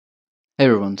Hey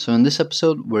everyone, so in this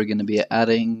episode we're going to be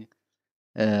adding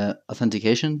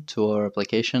authentication to our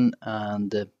application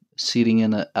and seeding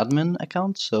in an admin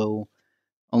account, so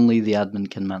only the admin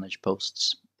can manage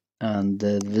posts and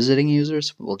the visiting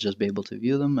users will just be able to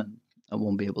view them and I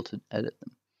won't be able to edit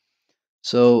them.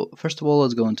 So first of all,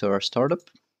 let's go into our startup.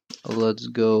 Let's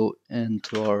go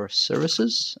into our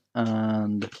services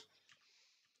and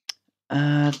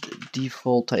add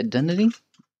default identity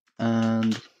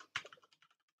and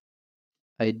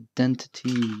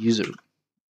identity user.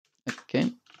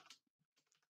 Okay.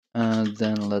 And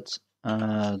then let's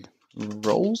add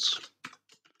roles,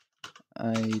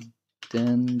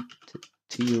 identity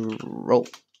role.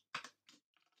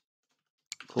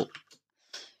 Cool.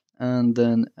 And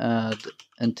then add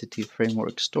entity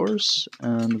framework stores,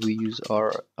 and we use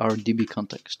our DB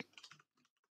context.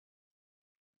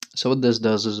 So what this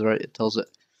does is, right, it tells it,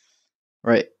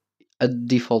 right, a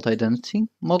default identity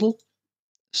model.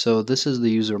 So this is the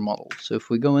user model. So if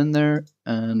we go in there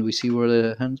and we see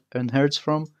where it inherits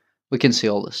from, we can see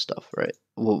all this stuff, right?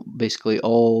 Well, basically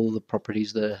all the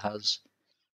properties that it has.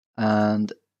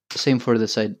 And same for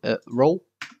this role.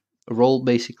 A role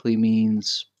basically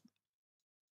means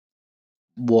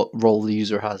what role the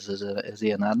user has. Is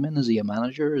he an admin? Is he a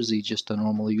manager? Is he just a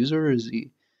normal user? Is he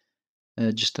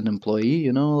just an employee?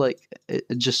 You know, like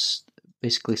it just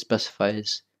basically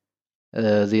specifies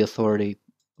the authority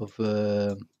of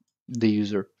the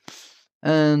user.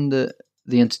 And the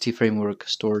entity framework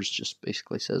stores just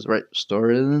basically says, right,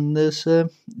 store it in this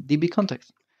DB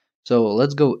context. So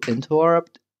let's go into our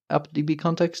app DB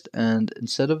context, and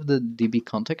instead of the DB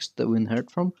context that we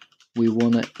inherit from, we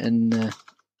want to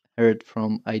inherit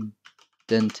from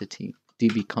identity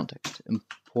DB context.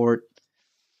 Want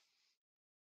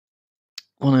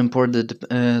to import the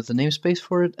namespace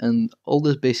for it, and all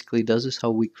this basically does is how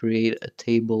we create a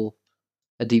table,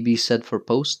 a DB set for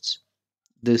posts.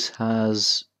 This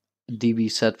has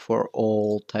DB set for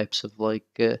all types of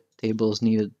tables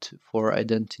needed for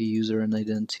identity user and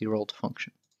identity role to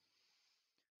function.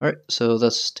 Alright, so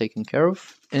that's taken care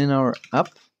of. In our app,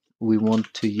 we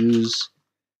want to use,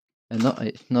 not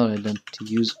identity,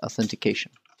 use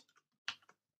authentication.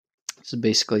 This is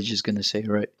basically just going to say,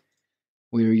 right,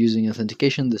 we are using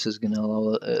authentication. This is going to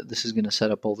allow, this is going to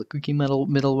set up all the cookie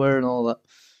middleware and all that.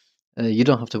 You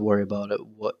don't have to worry about it,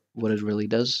 what it really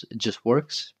does. It just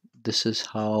works. This is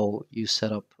how you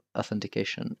set up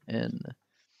authentication in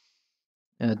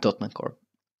 .NET Core.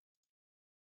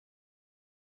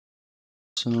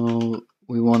 So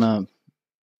we want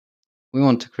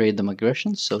to create the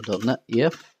migrations. So .NET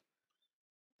EF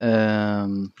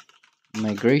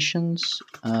migrations,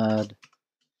 add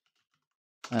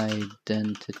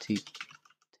identity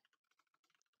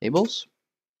tables.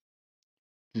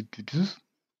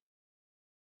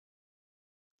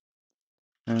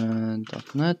 And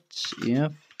 .NET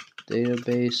EF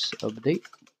database update.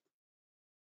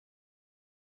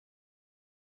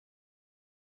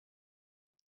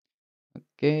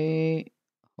 Okay,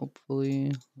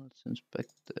 hopefully let's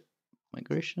inspect the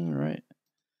migration, right?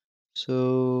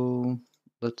 So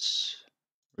let's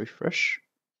refresh.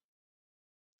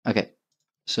 Okay,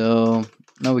 so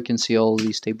now we can see all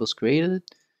these tables created.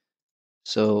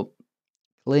 So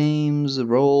claims,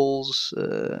 roles,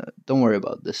 don't worry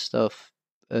about this stuff.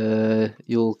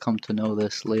 You'll come to know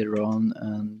this later on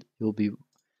and you'll be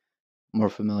more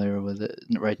familiar with it.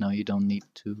 Right now you don't need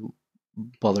to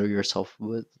bother yourself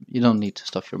with, you don't need to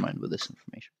stuff your mind with this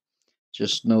information.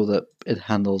 Just know that it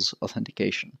handles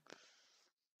authentication.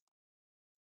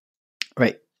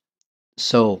 Right,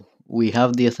 so we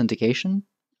have the authentication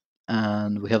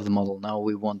and we have the model. Now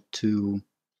we want to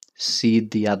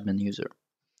seed the admin user.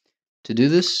 To do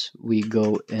this, we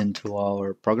go into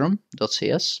our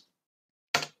program.cs.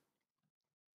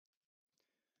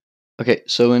 Okay,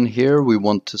 so in here we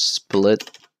want to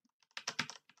split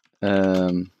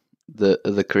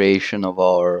the creation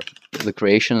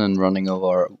and running of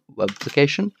our web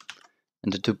application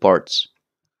into two parts.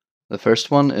 The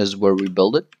first one is where we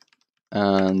build it,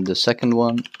 and the second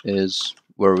one is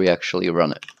where we actually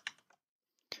run it.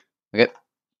 Okay,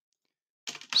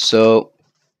 so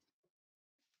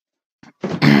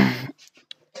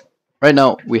right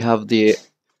now we have this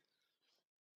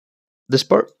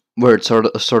part where it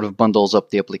sort of bundles up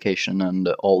the application and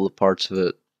all the parts of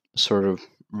it sort of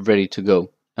ready to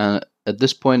go, and at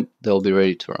this point they'll be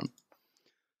ready to run.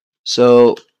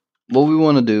 So what we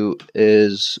want to do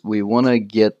is we want to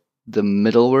get the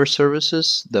middleware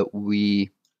services that we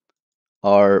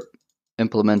are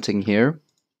implementing here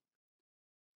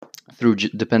through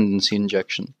dependency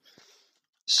injection.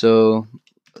 So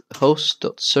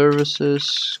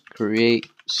host.services create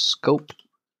scope,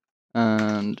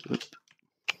 and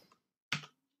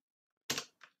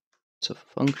It's a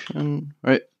function,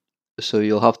 right? So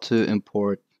you'll have to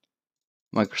import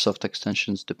Microsoft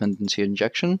Extensions Dependency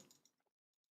Injection.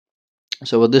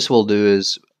 So what this will do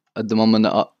is, at the moment,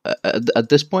 at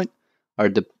this point,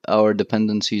 our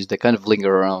dependencies, they kind of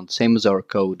linger around, same as our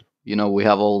code. You know, we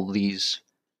have all these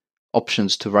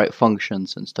options to write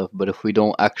functions and stuff, but if we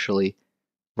don't actually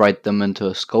write them into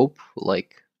a scope,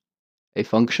 like a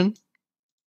function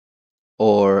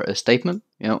or a statement,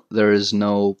 you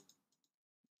know,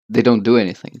 they don't do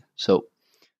anything. So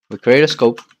we create a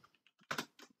scope,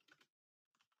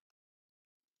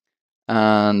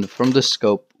 and from this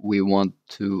scope we want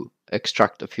to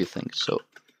extract a few things. So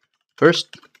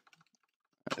first,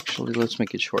 actually, let's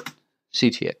make it short.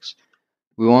 CTX.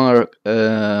 We want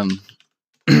our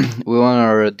we want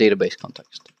our database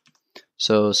context.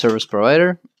 So service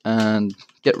provider and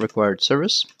get required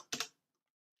service,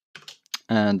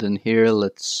 and in here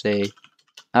let's say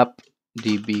app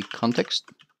db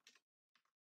context.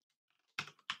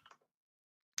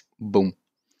 Boom.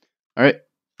 All right,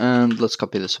 and let's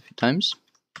copy this a few times.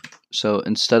 So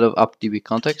instead of app db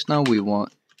context, now we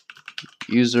want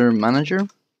user manager,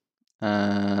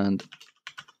 and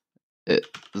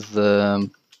the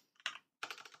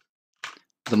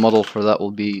model for that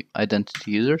will be identity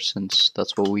user, since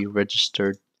that's what we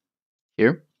registered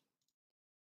here.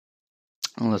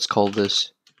 And let's call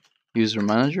this user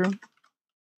manager.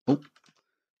 Oh.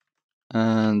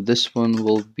 And this one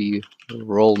will be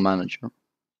role manager.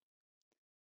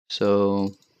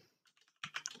 So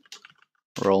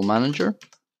role manager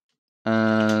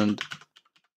and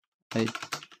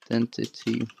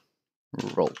identity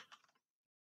role.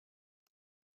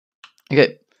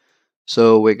 Okay,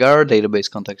 so we got our database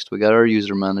context, we got our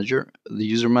user manager. The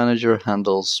user manager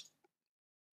handles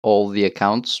all the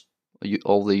accounts,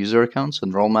 all the user accounts,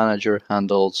 and role manager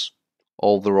handles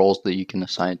all the roles that you can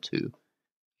assign to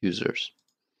users.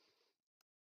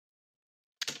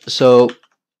 So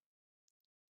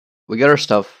we got our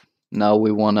stuff. Now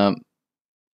we want to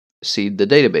see the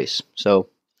database. So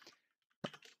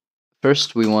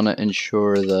first we want to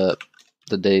ensure that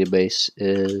the database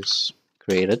is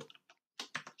created.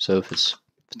 So if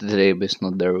the database is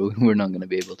not there, we're not going to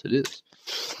be able to do this.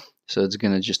 So it's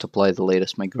going to just apply the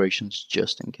latest migrations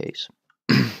just in case.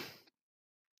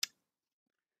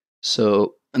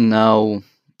 So now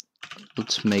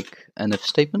let's make an if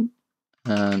statement,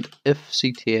 and if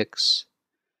ctx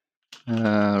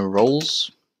roles.any.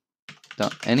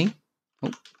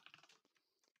 Oh.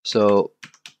 So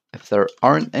if there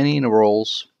aren't any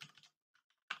roles,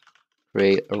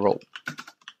 create a role.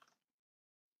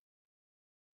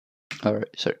 Alright,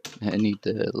 sorry, I need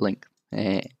the link.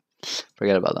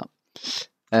 Forget about that.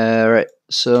 Alright,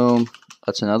 so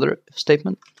that's another if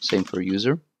statement. Same for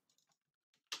users,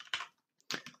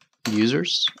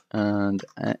 and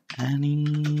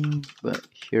any, but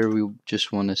here we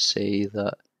just want to say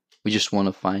that we just want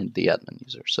to find the admin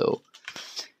user. So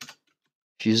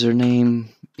username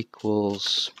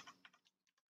equals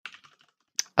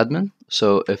admin.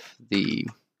 So if the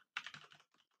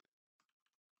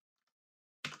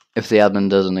admin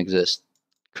doesn't exist,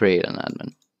 create an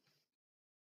admin.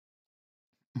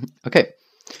 Okay,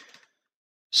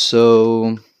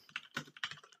 so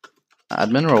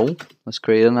admin role, let's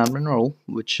create an admin role,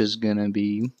 which is gonna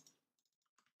be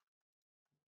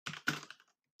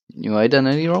new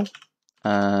identity role,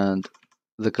 and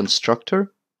the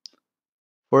constructor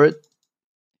for it,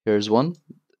 here's one.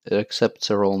 It accepts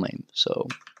a role name, so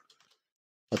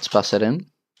let's pass it in,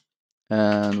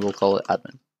 and we'll call it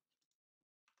admin.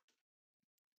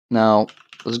 Now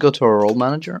let's go to our role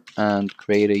manager and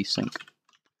create a sync.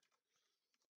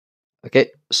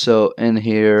 Okay, so in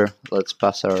here let's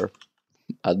pass our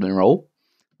admin role.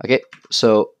 Okay,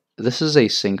 so this is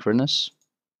asynchronous,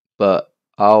 but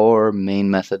our main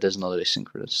method is not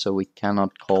asynchronous, so we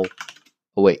cannot call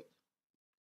await.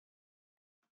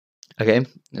 Okay,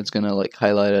 it's gonna like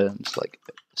highlight it, and it's like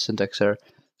syntax error.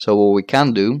 So what we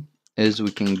can do is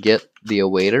we can get the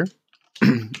awaiter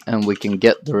and we can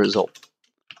get the result,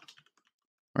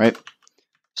 right?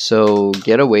 So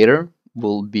get awaiter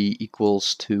will be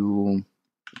equals to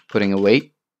putting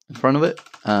await in front of it,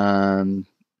 and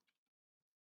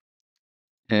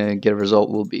get result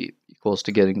will be equals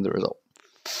to getting the result.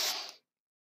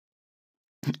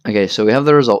 Okay, so we have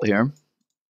the result here,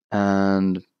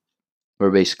 and we're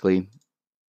basically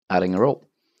adding a role.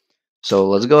 So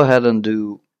let's go ahead and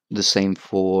do the same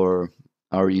for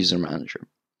our user manager.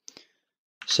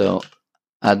 So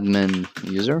admin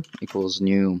user equals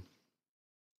new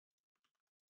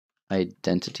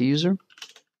identity user.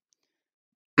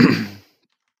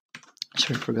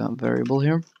 Sorry, I forgot variable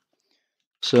here.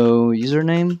 So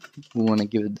username, we want to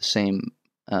give it the same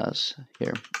as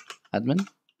here admin,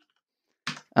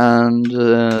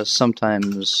 and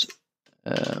sometimes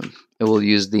it will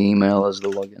use the email as the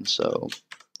login. So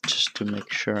just to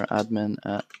make sure, admin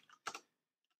at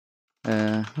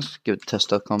let's give it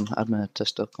test.com, admin at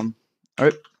test.com. All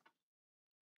right.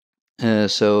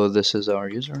 So this is our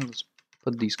user. Let's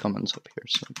put these comments up here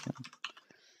so we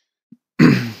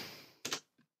can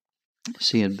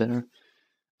see it better.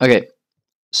 Okay,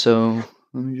 so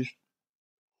let me just.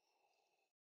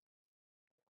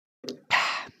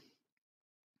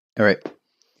 All right.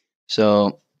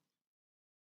 So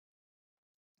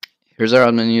here's our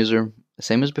admin user.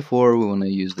 Same as before, we want to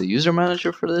use the user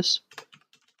manager for this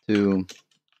to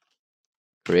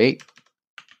create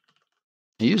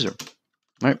a user.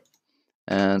 All right.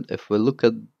 And if we look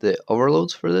at the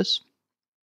overloads for this,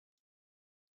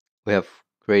 we have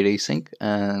create async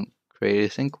and create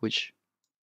async, which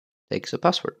takes a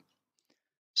password.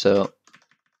 So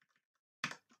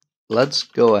let's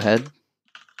go ahead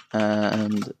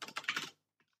and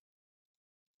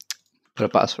put a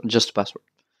password, just a password.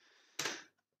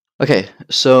 Okay,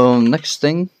 so next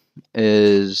thing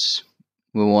is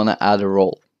we want to add a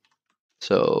role.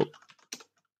 So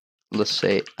let's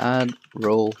say add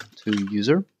role to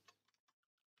user,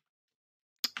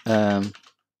 add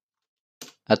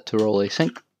to role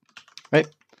async, right?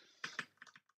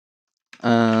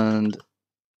 And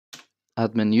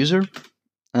admin user,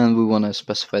 and we want to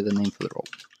specify the name for the role.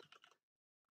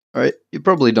 All right, you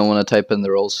probably don't want to type in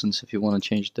the role, since if you want to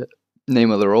change the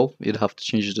name of the role, you'd have to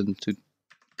change it in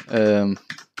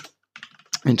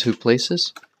two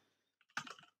places.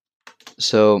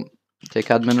 So take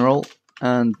admin role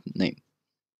and name.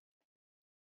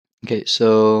 Okay,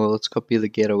 so let's copy the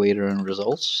get awaiter and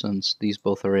results, since these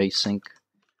both are async.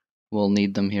 We'll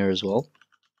need them here as well.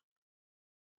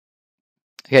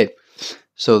 Okay,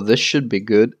 so this should be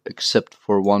good, except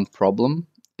for one problem,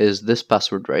 is this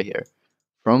password right here.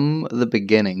 From the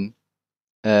beginning,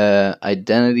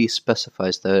 identity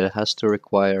specifies that it has to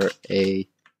require a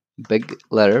big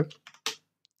letter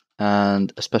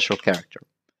and a special character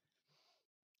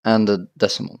and a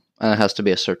decimal, and it has to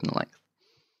be a certain length.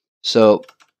 So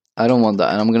I don't want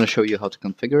that, and I'm going to show you how to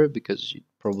configure it, because you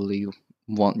probably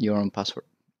want your own password.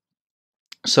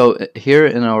 So here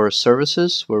in our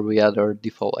services, where we add our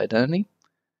default identity,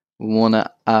 we want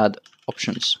to add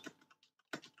options.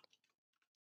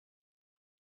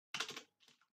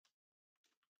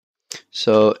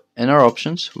 So in our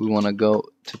options, we want to go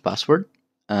to password,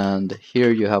 and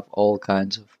here you have all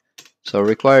kinds of, so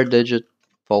required digit,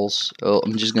 false.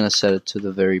 I'm just going to set it to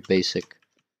the very basic,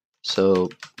 so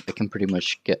I can pretty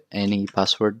much get any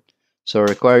password. So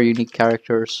require unique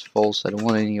characters, false. I don't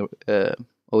want any, oh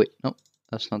wait, no,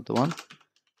 that's not the one.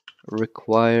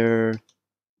 Require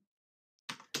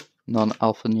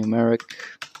non-alphanumeric,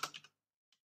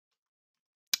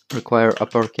 require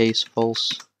uppercase,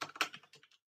 false.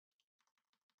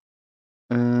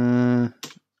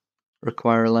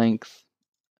 Require length,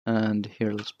 and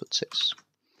here let's put 6.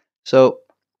 So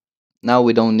now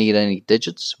we don't need any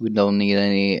digits, we don't need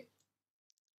any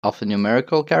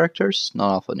alphanumerical characters,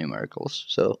 not alphanumericals.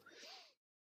 So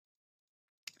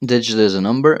digit is a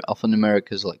number,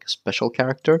 alphanumeric is like a special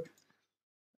character,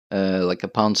 like a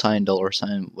pound sign, dollar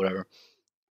sign, whatever.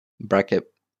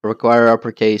 Bracket. Require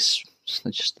uppercase, it's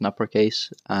just an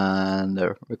uppercase, and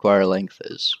the require length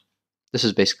is, this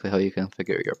is basically how you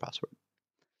configure your password.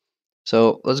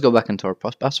 So let's go back into our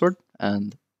password,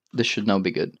 and this should now be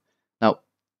good. Now,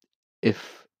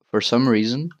 if for some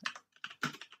reason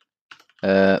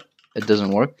it doesn't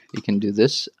work, you can do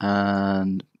this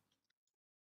and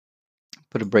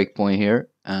put a breakpoint here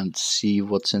and see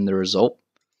what's in the result.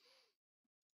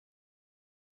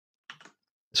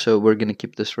 So we're going to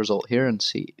keep this result here and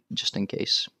see, just in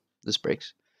case this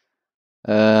breaks.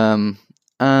 And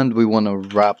we want to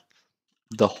wrap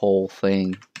the whole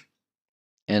thing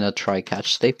in a try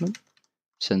catch statement,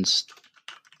 since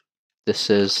this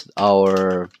is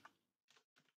our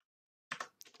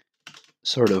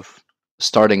sort of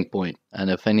starting point, and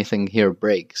if anything here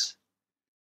breaks,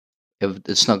 if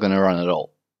it's not going to run at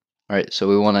all. Alright, so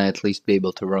we want to at least be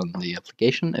able to run the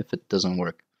application if it doesn't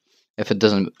work, if it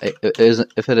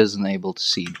isn't able to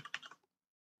seed.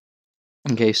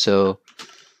 Okay, so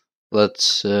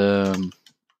let's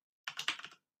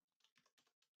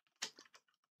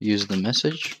use the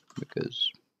message, because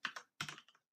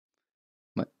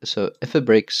so if it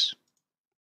breaks,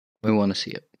 we want to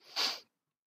see it.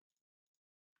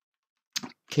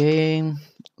 Okay,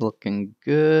 looking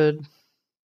good.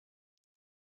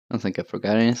 I don't think I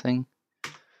forgot anything.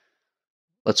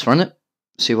 Let's run it,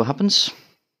 see what happens.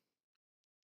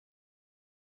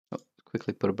 Oh,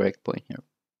 quickly put a breakpoint here.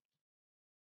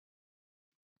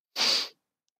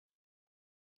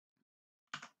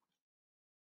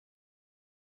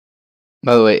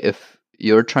 By the way, if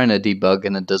you're trying to debug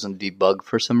and it doesn't debug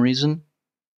for some reason,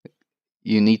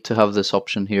 you need to have this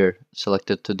option here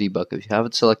selected to debug. If you have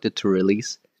it selected to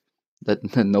release,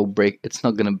 that no break, it's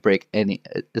not gonna break any.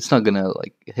 It's not gonna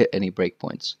like hit any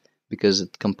breakpoints because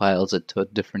it compiles it to a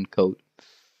different code.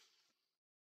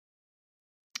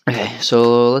 Okay,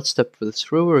 so let's step this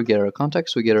through. We get our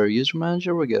context, we get our user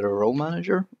manager, we get our role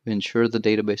manager. We ensure the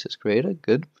database is created.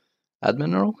 Good.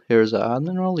 Admin role. Here's our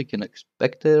admin role. You can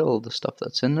expect it, all the stuff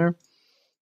that's in there.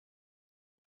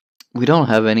 We don't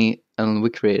have any, and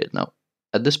we create it now.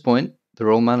 At this point, the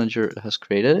role manager has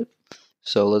created it.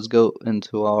 So let's go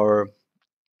into our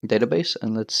database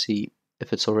and let's see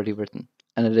if it's already written.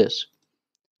 And it is.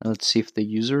 And let's see if the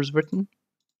user is written.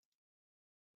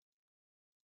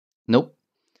 Nope.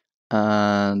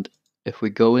 And if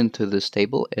we go into this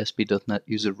table, ASP.NET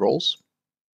user roles,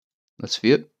 let's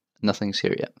view it. Nothing's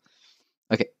here yet.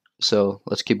 Okay, so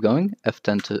let's keep going.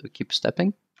 F10 to keep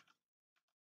stepping.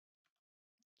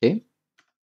 Okay.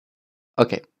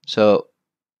 Okay, so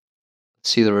let's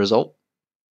see the result.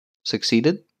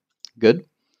 Succeeded. Good.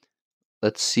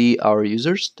 Let's see our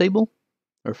users table.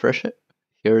 Refresh it.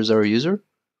 Here's our user.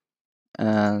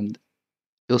 And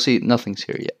you'll see nothing's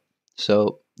here yet.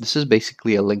 So this is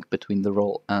basically a link between the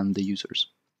role and the users.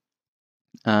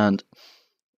 And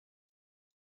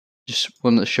just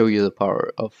want to show you the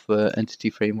power of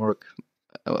entity framework,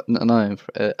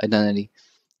 identity.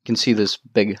 You can see this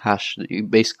big hash.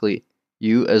 Basically,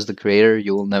 you as the creator,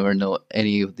 you will never know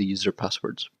any of the user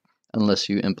passwords unless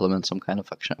you implement some kind of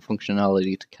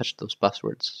functionality to catch those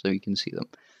passwords so you can see them.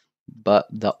 But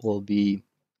that will be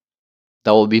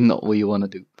not what you want to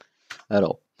do at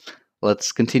all.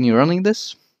 Let's continue running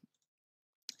this,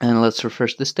 and let's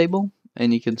refresh this table,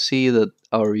 and you can see that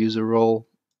our user role,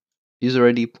 user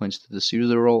ID points to this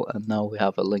user role, and now we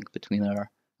have a link between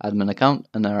our admin account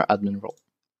and our admin role.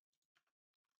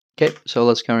 Okay, so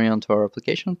let's carry on to our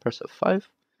application. Press F5.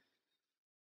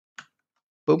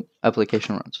 Boom,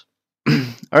 application runs.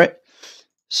 All right,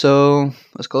 so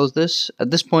let's close this. At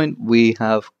this point, we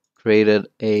have created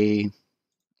a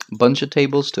bunch of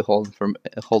tables to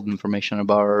hold information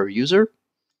about our user,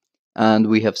 and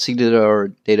we have seeded our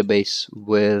database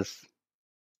with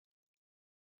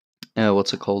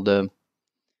with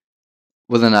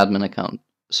an admin account.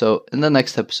 So in the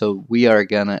next episode, we are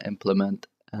gonna implement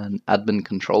an admin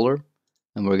controller,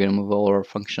 and we're gonna move all our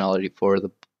functionality for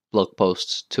the blog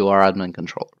posts to our admin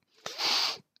controller.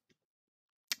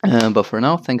 But for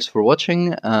now, thanks for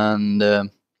watching, and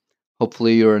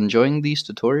hopefully you're enjoying these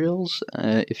tutorials.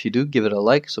 If you do, give it a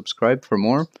like, subscribe for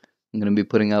more. I'm going to be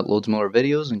putting out loads more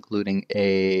videos, including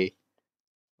a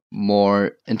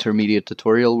more intermediate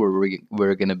tutorial where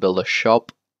we're going to build a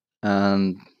shop,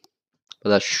 but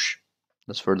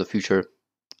that's for the future.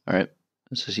 All right,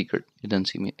 it's a secret. You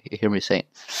didn't hear me say it.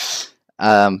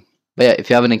 But yeah, if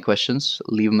you have any questions,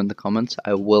 leave them in the comments.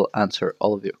 I will answer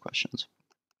all of your questions.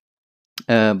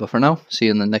 But for now, see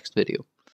you in the next video.